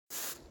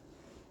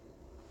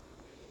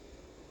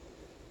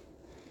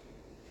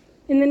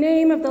In the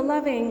name of the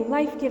loving,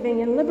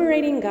 life-giving, and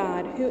liberating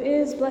God, who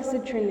is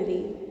Blessed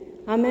Trinity.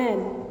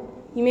 Amen.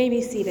 You may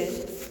be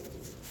seated.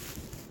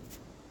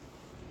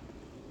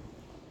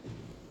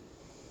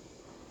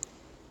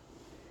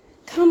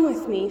 Come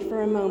with me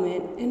for a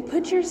moment and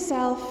put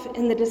yourself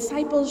in the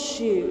disciples'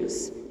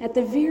 shoes at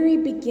the very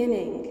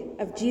beginning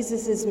of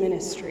Jesus'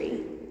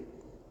 ministry.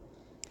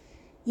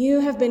 You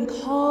have been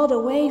called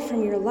away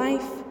from your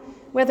life,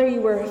 whether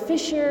you were a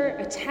fisher,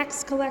 a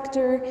tax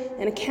collector,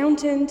 an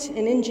accountant,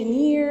 an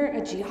engineer, a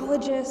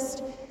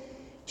geologist.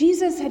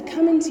 Jesus had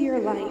come into your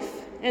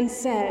life and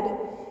said,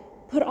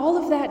 "Put all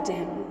of that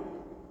down,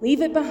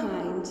 leave it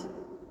behind,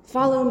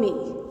 follow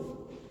me."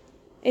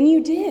 And you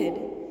did,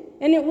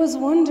 and it was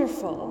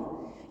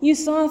wonderful. You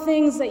saw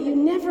things that you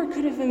never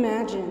could have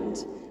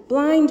imagined.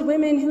 Blind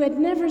women who had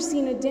never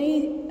seen a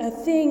day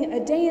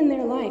in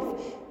their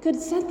life could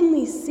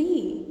suddenly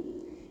see.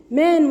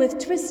 Men with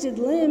twisted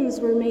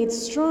limbs were made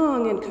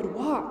strong and could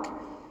walk.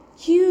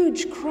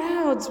 Huge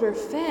crowds were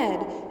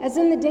fed, as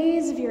in the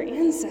days of your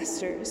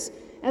ancestors,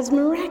 as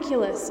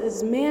miraculous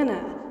as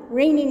manna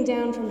raining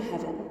down from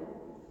heaven.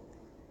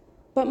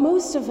 But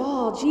most of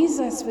all,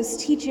 Jesus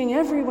was teaching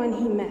everyone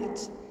he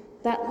met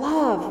that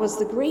love was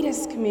the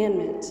greatest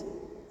commandment.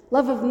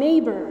 Love of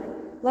neighbor,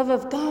 love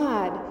of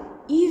God,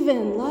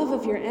 even love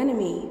of your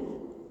enemy.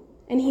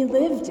 And he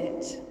lived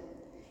it.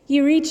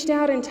 He reached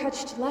out and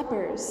touched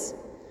lepers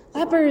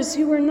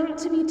who were not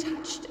to be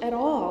touched at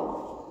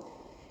all.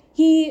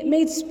 He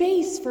made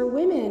space for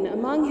women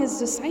among his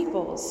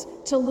disciples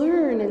to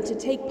learn and to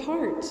take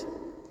part.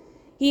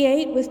 He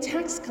ate with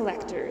tax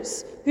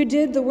collectors who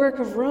did the work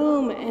of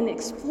Rome and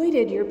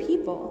exploited your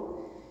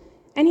people.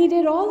 And he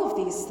did all of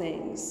these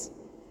things.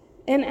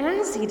 And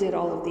as he did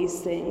all of these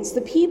things,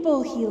 the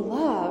people he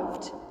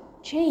loved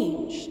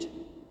changed.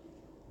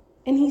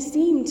 And he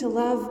seemed to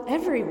love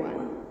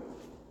everyone.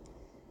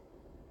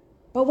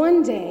 But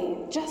one day,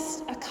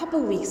 just a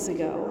couple weeks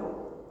ago,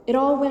 it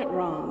all went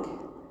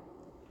wrong.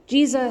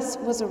 Jesus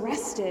was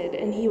arrested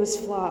and he was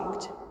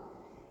flogged.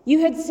 You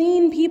had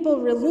seen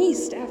people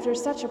released after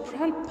such a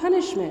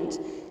punishment,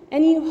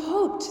 and you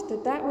hoped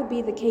that that would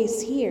be the case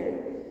here.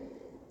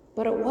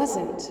 But it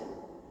wasn't.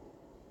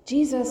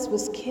 Jesus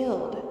was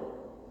killed.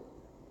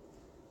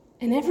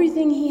 And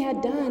everything he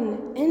had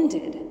done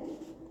ended.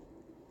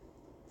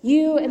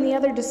 You and the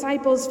other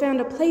disciples found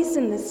a place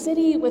in the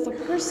city with a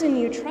person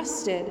you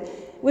trusted,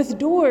 with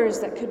doors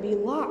that could be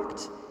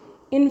locked,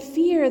 in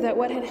fear that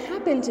what had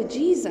happened to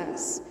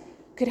Jesus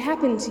could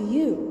happen to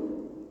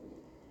you.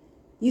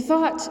 You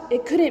thought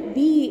it couldn't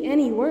be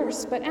any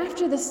worse, but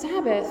after the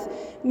Sabbath,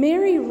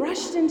 Mary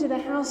rushed into the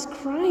house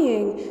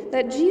crying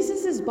that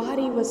Jesus'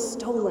 body was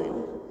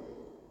stolen.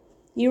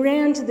 You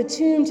ran to the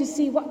tomb to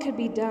see what could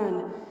be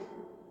done,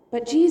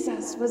 but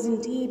Jesus was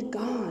indeed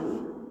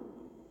gone.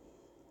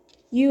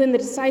 You and the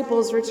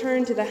disciples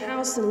returned to the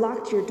house and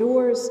locked your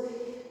doors.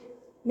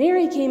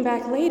 Mary came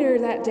back later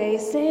that day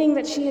saying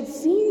that she had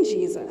seen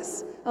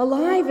Jesus,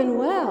 alive and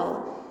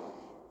well,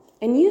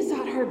 and you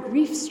thought her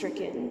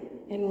grief-stricken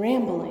and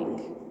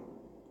rambling.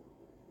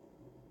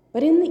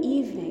 But in the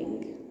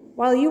evening,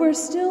 while you were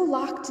still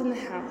locked in the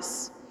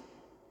house,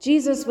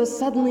 Jesus was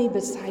suddenly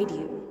beside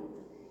you,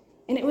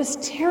 and it was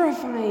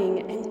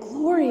terrifying and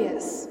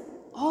glorious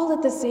all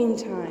at the same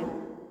time.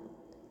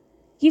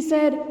 He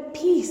said,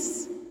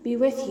 "Peace be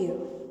with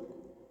you,"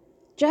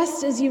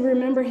 just as you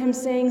remember him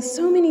saying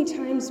so many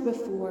times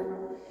before,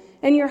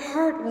 and your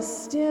heart was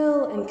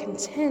still and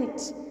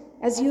content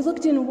as you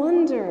looked in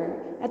wonder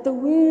at the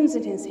wounds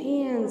in his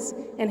hands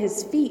and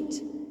his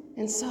feet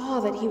and saw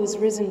that he was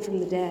risen from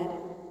the dead.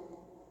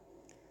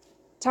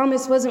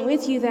 Thomas wasn't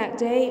with you that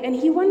day, and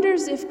he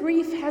wonders if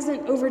grief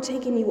hasn't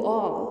overtaken you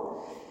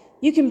all.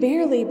 You can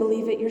barely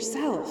believe it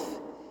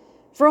yourself.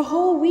 For a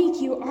whole week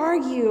you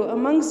argue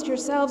amongst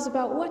yourselves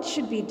about what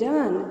should be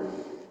done,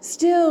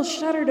 still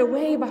shuttered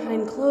away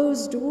behind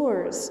closed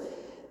doors,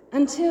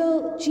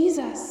 until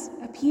Jesus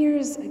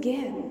appears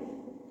again.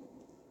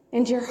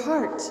 And your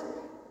heart,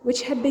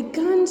 which had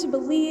begun to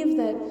believe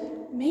that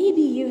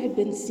maybe you had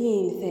been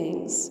seeing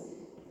things,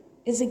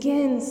 is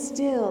again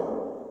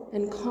still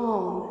and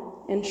calm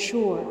and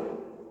sure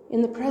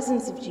in the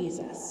presence of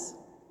Jesus.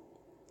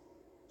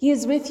 He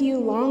is with you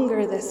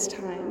longer this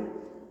time,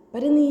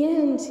 but in the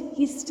end,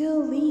 he still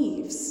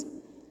leaves.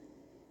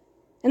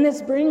 And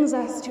this brings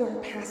us to our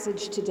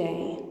passage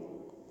today.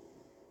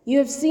 You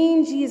have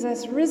seen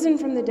Jesus risen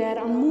from the dead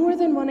on more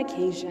than one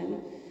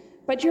occasion,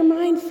 but your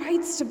mind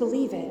fights to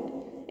believe it,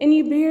 and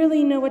you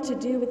barely know what to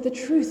do with the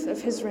truth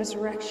of his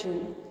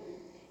resurrection.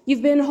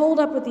 You've been holed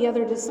up with the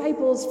other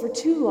disciples for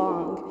too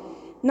long,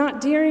 not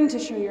daring to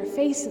show your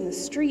face in the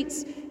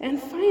streets,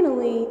 and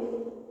finally,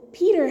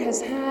 Peter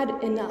has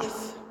had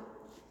enough.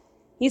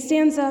 He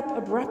stands up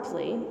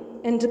abruptly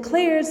and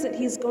declares that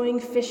he's going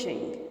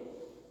fishing,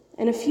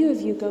 and a few of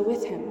you go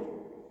with him.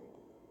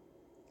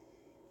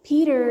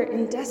 Peter,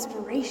 in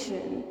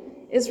desperation,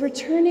 is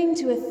returning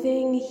to a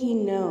thing he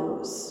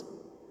knows.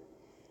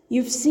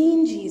 You've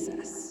seen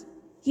Jesus.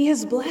 He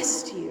has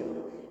blessed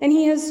you, and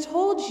he has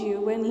told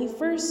you when he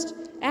first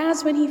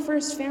as when he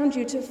first found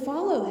you, to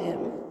follow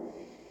him.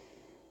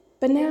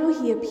 But now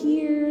he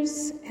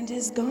appears and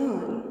is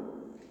gone.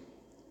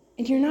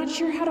 And you're not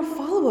sure how to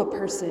follow a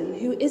person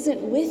who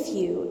isn't with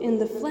you in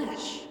the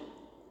flesh.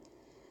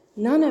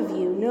 None of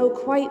you know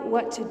quite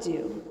what to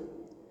do,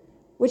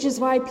 which is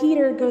why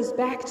Peter goes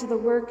back to the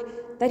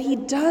work that he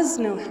does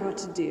know how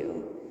to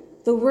do,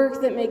 the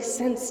work that makes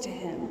sense to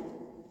him.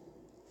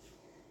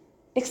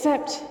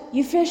 Except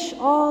you fish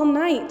all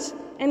night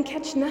and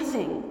catch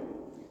nothing.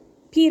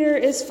 Peter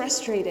is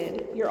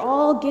frustrated. You're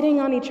all getting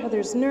on each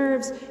other's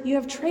nerves. You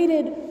have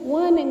traded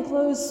one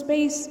enclosed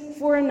space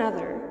for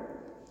another.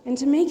 And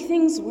to make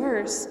things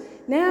worse,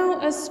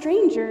 now a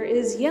stranger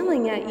is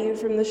yelling at you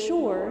from the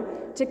shore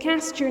to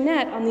cast your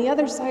net on the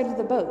other side of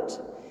the boat.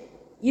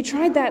 You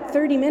tried that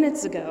 30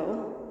 minutes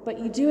ago, but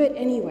you do it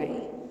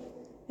anyway,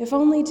 if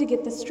only to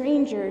get the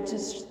stranger to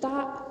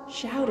stop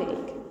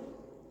shouting.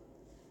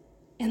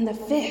 And the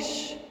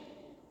fish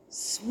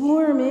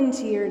swarm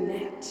into your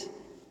net.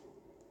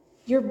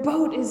 Your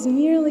boat is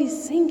nearly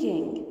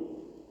sinking.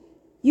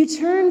 You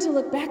turn to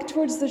look back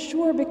towards the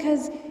shore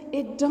because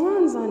it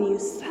dawns on you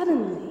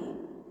suddenly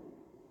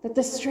that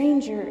the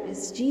stranger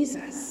is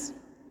Jesus.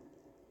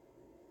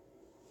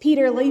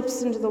 Peter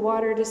leaps into the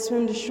water to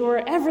swim to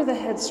shore, ever the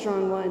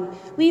headstrong one,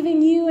 leaving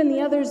you and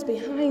the others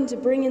behind to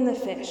bring in the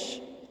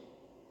fish.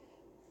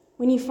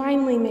 When you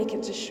finally make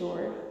it to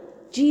shore,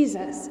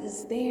 Jesus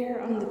is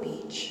there on the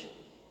beach,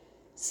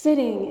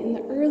 sitting in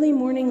the early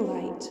morning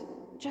light,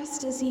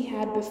 just as he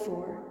had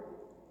before.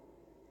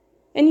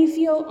 And you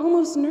feel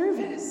almost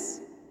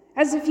nervous,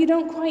 as if you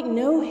don't quite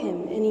know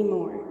him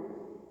anymore.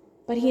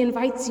 But he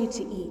invites you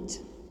to eat.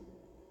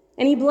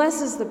 And he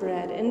blesses the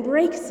bread and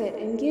breaks it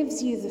and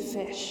gives you the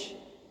fish.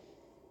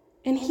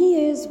 And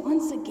he is,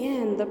 once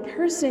again, the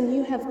person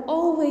you have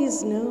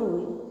always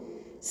known,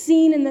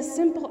 seen in the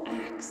simple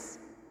acts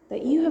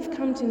that you have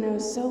come to know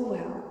so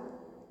well,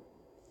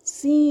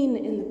 seen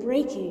in the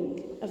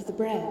breaking of the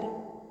bread.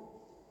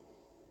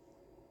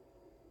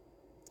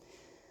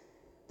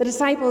 The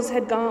disciples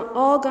had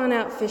all gone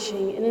out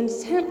fishing in an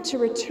attempt to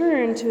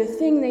return to a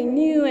thing they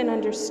knew and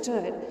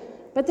understood,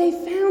 but they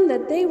found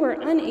that they were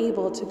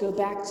unable to go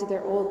back to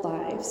their old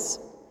lives.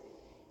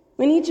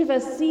 When each of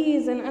us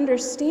sees and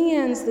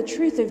understands the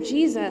truth of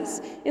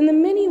Jesus in the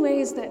many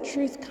ways that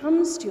truth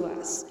comes to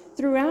us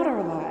throughout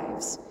our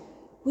lives,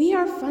 we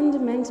are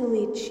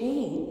fundamentally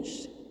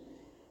changed.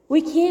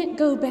 We can't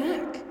go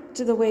back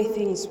to the way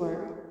things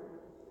were.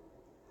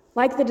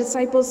 Like the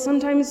disciples,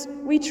 sometimes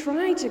we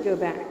try to go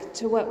back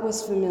to what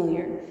was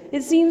familiar.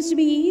 It seems to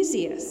be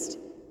easiest,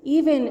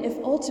 even if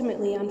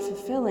ultimately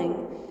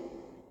unfulfilling.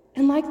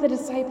 And like the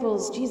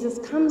disciples, Jesus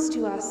comes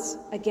to us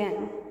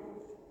again.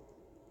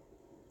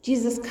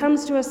 Jesus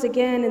comes to us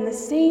again in the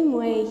same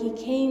way he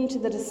came to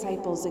the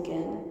disciples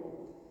again.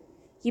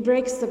 He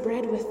breaks the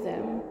bread with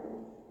them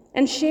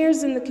and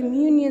shares in the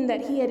communion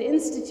that he had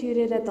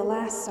instituted at the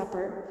Last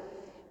Supper,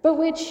 but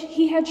which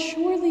he had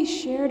surely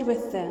shared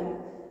with them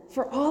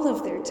for all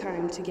of their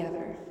time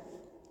together.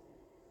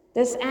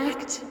 This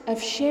act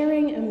of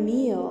sharing a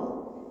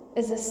meal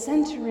is a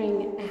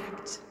centering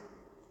act.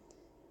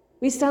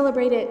 We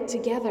celebrate it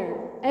together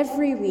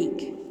every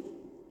week.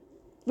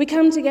 We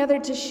come together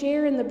to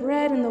share in the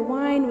bread and the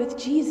wine with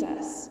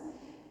Jesus.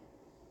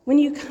 When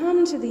you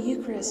come to the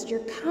Eucharist, you're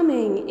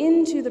coming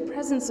into the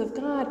presence of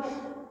God,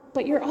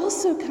 but you're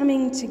also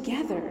coming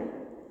together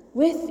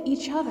with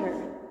each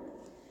other.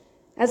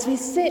 As we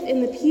sit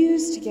in the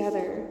pews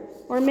together,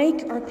 or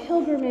make our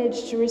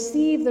pilgrimage to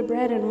receive the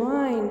bread and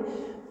wine,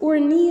 or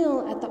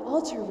kneel at the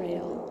altar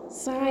rail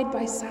side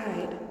by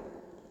side,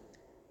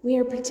 we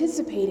are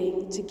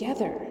participating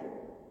together.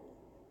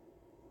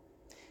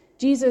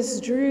 Jesus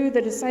drew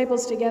the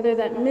disciples together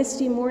that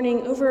misty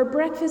morning over a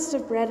breakfast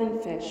of bread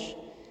and fish,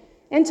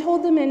 and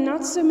told them in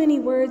not so many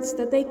words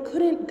that they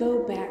couldn't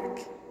go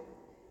back.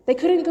 They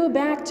couldn't go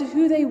back to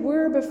who they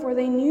were before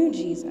they knew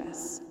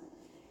Jesus.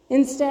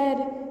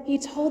 Instead, he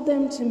told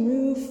them to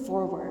move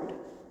forward.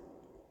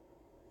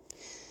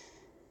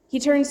 He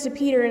turns to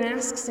Peter and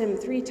asks him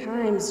 3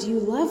 times, "Do you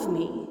love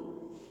me?"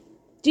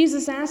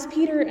 Jesus asked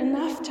Peter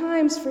enough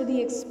times for the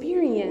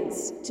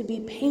experience to be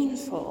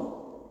painful.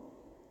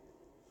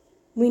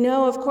 We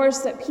know, of course,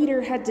 that Peter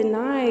had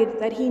denied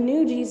that he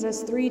knew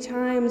Jesus 3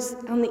 times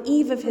on the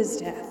eve of his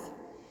death.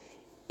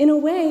 In a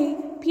way,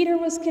 Peter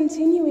was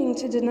continuing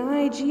to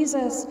deny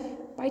Jesus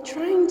by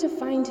trying to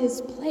find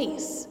his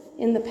place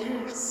in the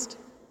past.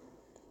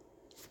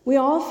 We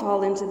all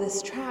fall into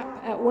this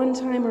trap at one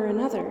time or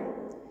another.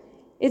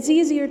 It's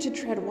easier to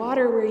tread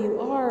water where you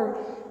are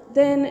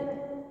than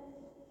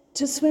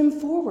to swim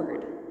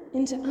forward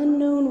into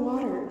unknown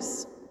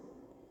waters.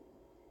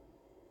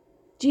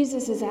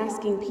 Jesus is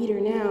asking Peter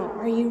now,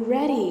 are you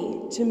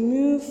ready to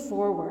move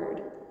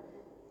forward?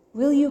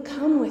 Will you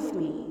come with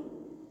me?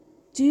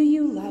 Do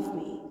you love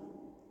me?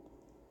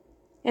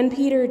 And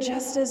Peter,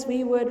 just as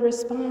we would,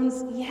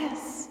 responds,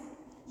 yes,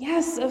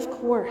 of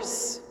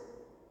course.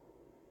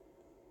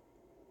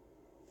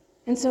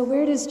 And so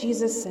where does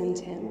Jesus send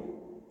him?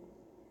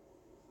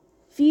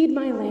 Feed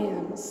my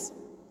lambs,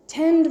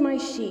 Tend my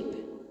sheep,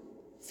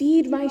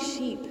 feed my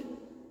sheep.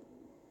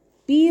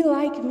 Be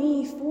like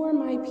me for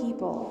my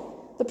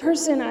people, the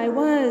person I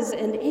was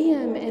and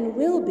am and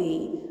will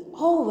be,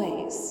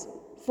 always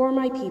for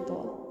my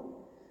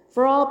people,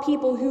 for all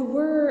people who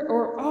were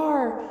or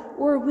are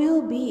or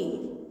will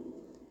be.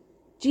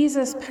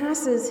 Jesus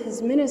passes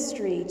his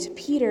ministry to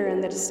Peter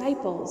and the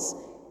disciples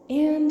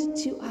and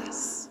to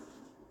us.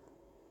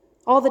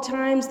 All the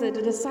times that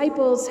the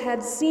disciples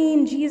had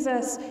seen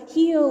Jesus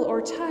heal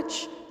or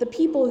touch the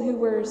people who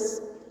were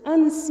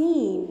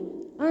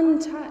unseen,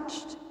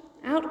 untouched,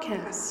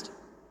 outcast,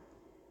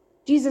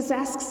 Jesus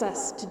asks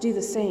us to do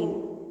the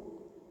same.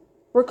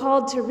 We're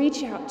called to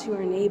reach out to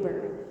our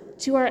neighbor,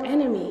 to our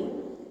enemy,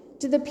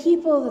 to the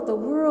people that the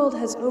world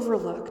has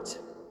overlooked.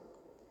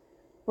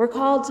 We're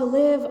called to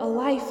live a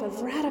life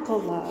of radical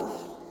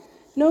love,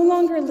 no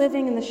longer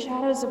living in the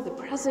shadows of the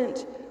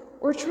present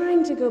or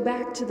trying to go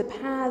back to the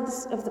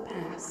paths of the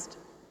past,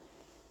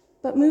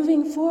 but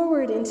moving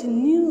forward into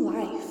new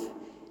life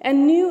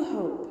and new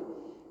hope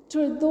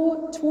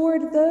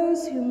toward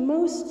those who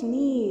most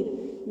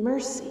need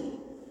mercy,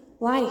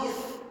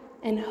 life,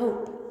 and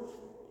hope.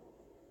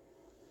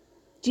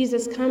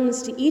 Jesus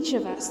comes to each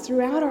of us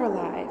throughout our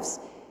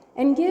lives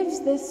and gives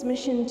this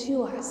mission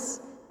to us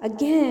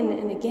again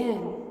and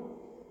again,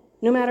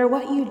 no matter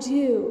what you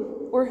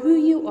do or who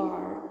you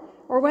are,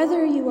 or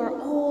whether you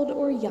are old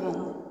or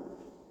young.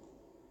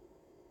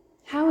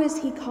 How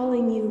is he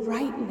calling you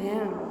right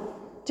now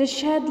to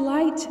shed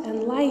light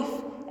and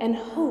life and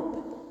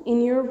hope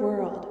in your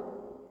world?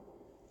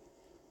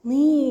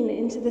 Lean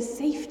into the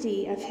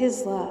safety of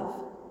his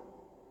love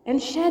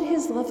and shed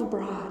his love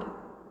abroad.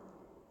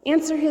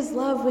 Answer his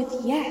love with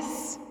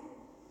yes,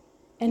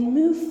 and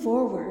move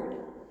forward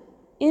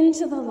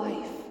into the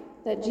life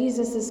that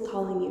Jesus is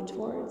calling you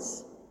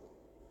towards.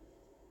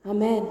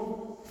 Amen.